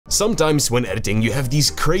Sometimes when editing you have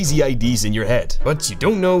these crazy ideas in your head, but you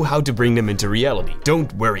don't know how to bring them into reality.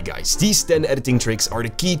 Don't worry guys, these 10 editing tricks are the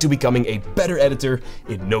key to becoming a better editor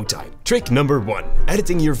in no time. Trick number 1.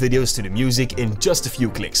 Editing your videos to the music in just a few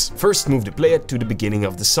clicks. First move the playhead to the beginning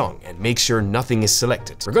of the song and make sure nothing is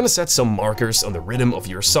selected. We're gonna set some markers on the rhythm of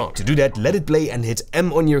your song. To do that, let it play and hit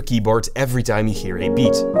M on your keyboard every time you hear a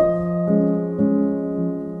beat.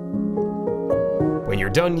 When you're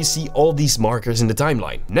done, you see all these markers in the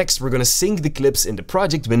timeline. Next, we're gonna sync the clips in the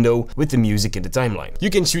project window with the music in the timeline. You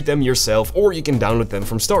can shoot them yourself or you can download them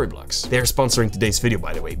from Storyblocks. They're sponsoring today's video,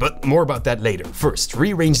 by the way, but more about that later. First,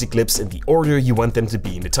 rearrange the clips in the order you want them to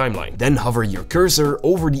be in the timeline. Then hover your cursor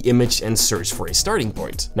over the image and search for a starting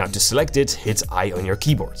point. Now to select it, hit I on your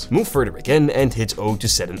keyboard. Move further again and hit O to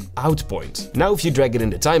set an out point. Now if you drag it in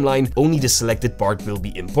the timeline, only the selected part will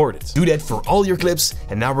be imported. Do that for all your clips,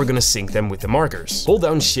 and now we're gonna sync them with the markers. Hold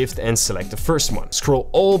down Shift and select the first one. Scroll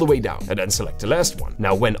all the way down and then select the last one.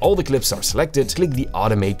 Now when all the clips are selected, click the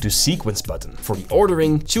Automate to Sequence button. For the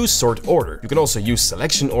ordering, choose Sort Order. You can also use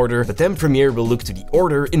Selection Order, but then Premiere will look to the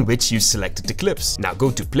order in which you selected the clips. Now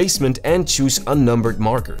go to Placement and choose Unnumbered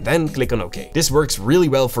Marker. Then click on OK. This works really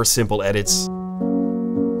well for simple edits,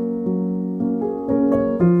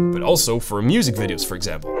 but also for music videos, for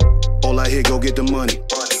example. All I hear, go get the money,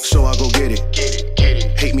 so I go get it.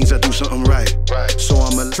 Hate means I do something right. So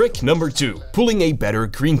I'm a Trick number 2. Pulling a better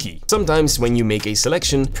green key. Sometimes when you make a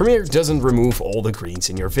selection, Premiere doesn't remove all the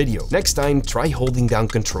greens in your video. Next time, try holding down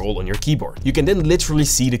Control on your keyboard. You can then literally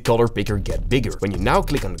see the color picker get bigger. When you now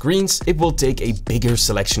click on the greens, it will take a bigger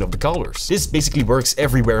selection of the colors. This basically works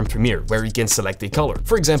everywhere in Premiere, where you can select a color.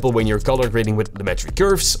 For example, when you're color grading with the metric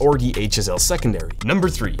curves or the HSL secondary. Number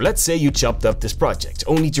 3. Let's say you chopped up this project,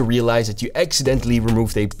 only to realize that you accidentally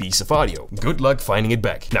removed a piece of audio. Good luck finding it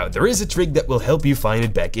back. Now, there is a trick that will help you find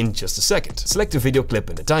it back in just a second. Select a video clip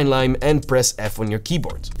in the timeline and press F on your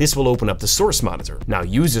keyboard. This will open up the source monitor. Now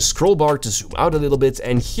use the scroll bar to zoom out a little bit,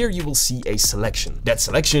 and here you will see a selection. That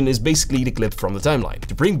selection is basically the clip from the timeline.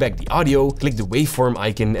 To bring back the audio, click the waveform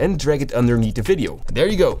icon and drag it underneath the video. And there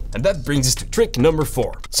you go. And that brings us to trick number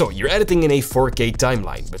 4. So you're editing in a 4K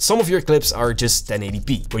timeline, but some of your clips are just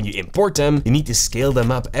 1080p. When you import them, you need to scale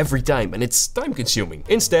them up every time, and it's time consuming.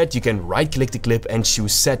 Instead, you can right-click the clip and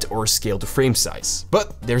choose Set or Scale to Frame Size.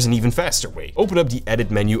 But there's an even faster way. Open up the Edit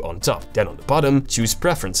menu on top. Then on the bottom, choose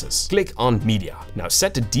Preferences. Click on Media. Now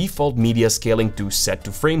set the default media scaling to Set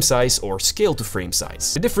to Frame Size or Scale to Frame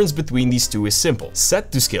Size. The difference between these two is simple.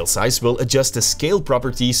 Set to Scale Size will adjust the scale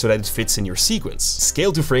property so that it fits in your sequence.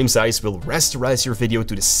 Scale to Frame Size will rasterize your video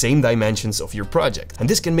to the same dimensions of your project. And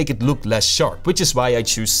this can make it look less sharp, which is why I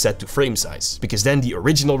choose Set to Frame Size, because then the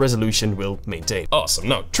original resolution will maintain. Awesome.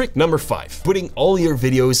 Now trick number 5. Putting all your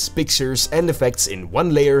videos, pictures, and effects in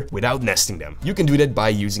one layer without nesting them. You can do that by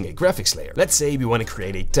using a graphics layer. Let's say we want to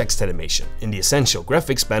create a text animation. In the Essential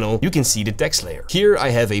Graphics panel, you can see the text layer. Here I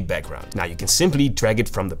have a background. Now you can simply drag it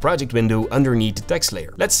from the project window underneath the text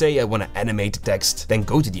layer. Let's say I want to animate the text, then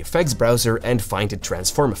go to the effects browser and find the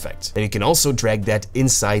transform effect. And you can also drag that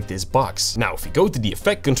inside this box. Now if we go to the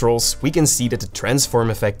effect controls, we can see that the transform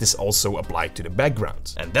effect is also applied to the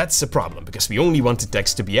background. And that's a problem because we only want the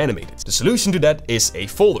text to be animated. The solution to that is a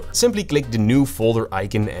folder. Simply click the new folder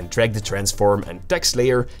icon and drag the transform and text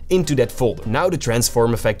layer into that folder. Now the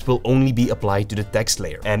transform effect will only be applied to the text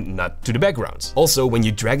layer and not to the background. Also, when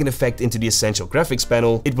you drag an effect into the Essential Graphics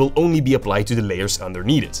panel, it will only be applied to the layers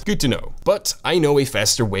underneath it. Good to know. But I know a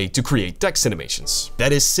faster way to create text animations.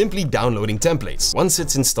 That is simply downloading templates. Once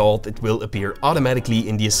it's installed, it will appear automatically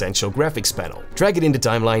in the Essential Graphics panel. Drag it in the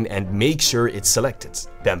timeline and make sure it's selected.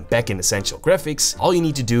 Then back in Essential Graphics, all you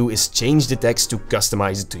need to do is change the text to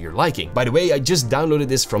customize it to your liking. By the way, I just downloaded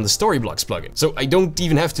this from the Storyblocks plugin, so I don't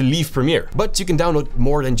even have to leave Premiere. But you can download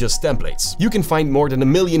more than just templates. You can find more than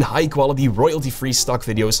 1 million high-quality, royalty-free stock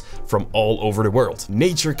videos from all over the world.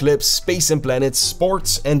 Nature clips, space and planets,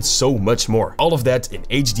 sports, and so much more. All of that in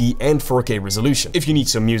HD and 4K resolution. If you need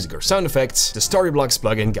some music or sound effects, the Storyblocks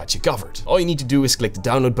plugin got you covered. All you need to do is click the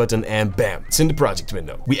download button and bam, it's in the project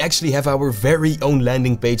window. We actually have our very own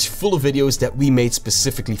landing page full of videos that we made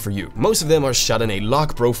specifically for you. Most of them are shot in a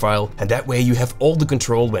log profile, and that way you have all the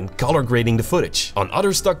control when color grading the footage. On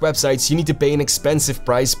other stock websites, you need to pay an expensive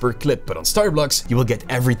price per clip, but on Storyblocks, you will get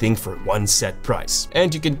everything for one set price.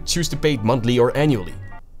 And you can choose to pay it monthly or annually.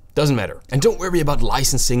 Doesn't matter. And don't worry about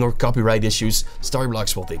licensing or copyright issues,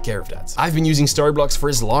 Storyblocks will take care of that. I've been using Storyblocks for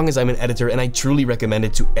as long as I'm an editor, and I truly recommend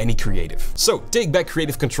it to any creative. So take back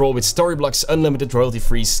creative control with Storyblocks' unlimited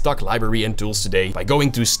royalty-free stock library and tools today by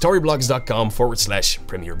going to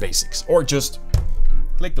storyblocks.com/Premiere Basics, or just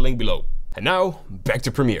click the link below. And now, back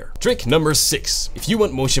to Premiere. Trick number 6. If you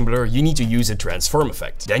want motion blur, you need to use a transform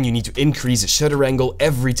effect. Then you need to increase the shutter angle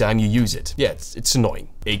every time you use it. Yeah, it's annoying.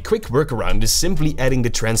 A quick workaround is simply adding the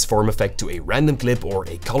transform effect to a random clip or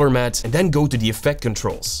a color matte, and then go to the effect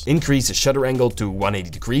controls. Increase the shutter angle to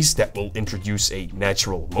 180 degrees, that will introduce a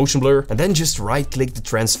natural motion blur, and then just right click the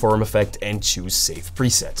transform effect and choose save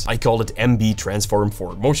preset. I call it MB transform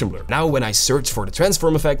for motion blur. Now when I search for the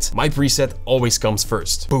transform effect, my preset always comes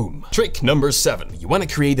first. Boom. Trick number 7. You want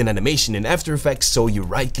to create an animation in After Effects, so you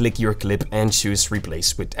right click your clip and choose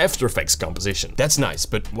replace with After Effects composition. That's nice,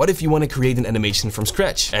 but what if you want to create an animation from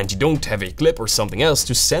scratch and you don't have a clip or something else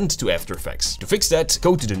to send to After Effects? To fix that,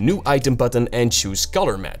 go to the new item button and choose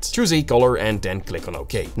color matte. Choose a color and then click on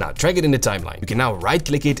OK. Now drag it in the timeline. You can now right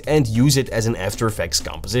click it and use it as an After Effects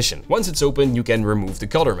composition. Once it's open, you can remove the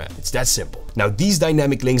color matte. It's that simple. Now these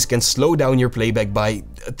dynamic links can slow down your playback by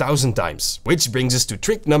 1,000 times. Which brings us to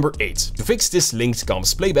trick number 8. To fix this linked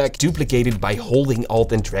comps playback, duplicate it by holding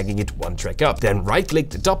Alt and dragging it one track up. Then right click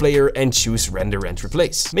the top layer and choose render and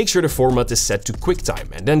replace. Make sure the format is set to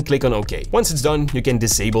QuickTime and then click on OK. Once it's done, you can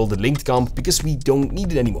disable the linked comp because we don't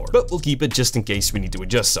need it anymore, but we'll keep it just in case we need to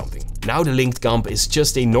adjust something. Now the linked comp is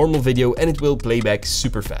just a normal video and it will play back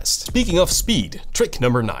super fast. Speaking of speed, trick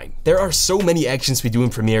number 9. There are so many actions we do in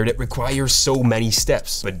Premiere that require so many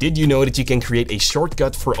steps, but did you know that you can create a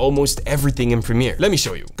shortcut for almost everything in Premiere? Let me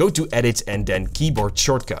show you. Go to Edit and then Keyboard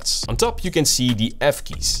Shortcuts. On top you can see the F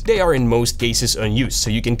keys. They are in most cases unused, so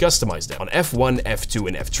you can customize them. On F1, F2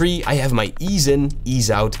 and F3 I have my ease in, ease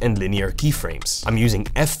out and linear keyframes. I'm using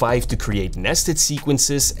F5 to create nested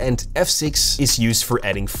sequences and F6 is used for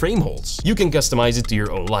adding frame holds. You can customize it to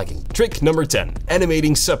your own liking. Trick number 10.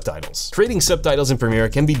 Animating subtitles. Creating subtitles in Premiere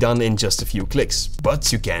can be done in just a few clicks,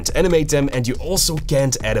 but you can't animate them and you also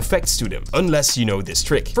can't add effects to them, unless you know this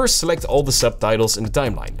trick. First select all the subtitles in the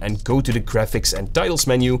timeline and go to the graphics and titles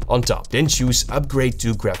menu on top. Then choose upgrade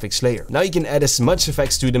to graphics layer. Now you can add as much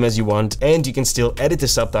effects to them as you want and you can still edit the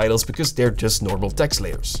subtitles because they're just normal text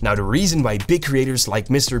layers. Now the reason why big creators like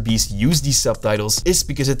MrBeast use these subtitles is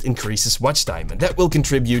because it increases watch time and that will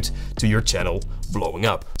contribute to your channel blowing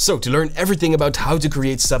up. So to learn everything about how to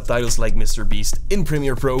create subtitles like MrBeast in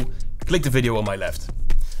Premiere Pro, click the video on my left.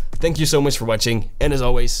 Thank you so much for watching and as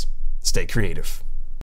always, stay creative.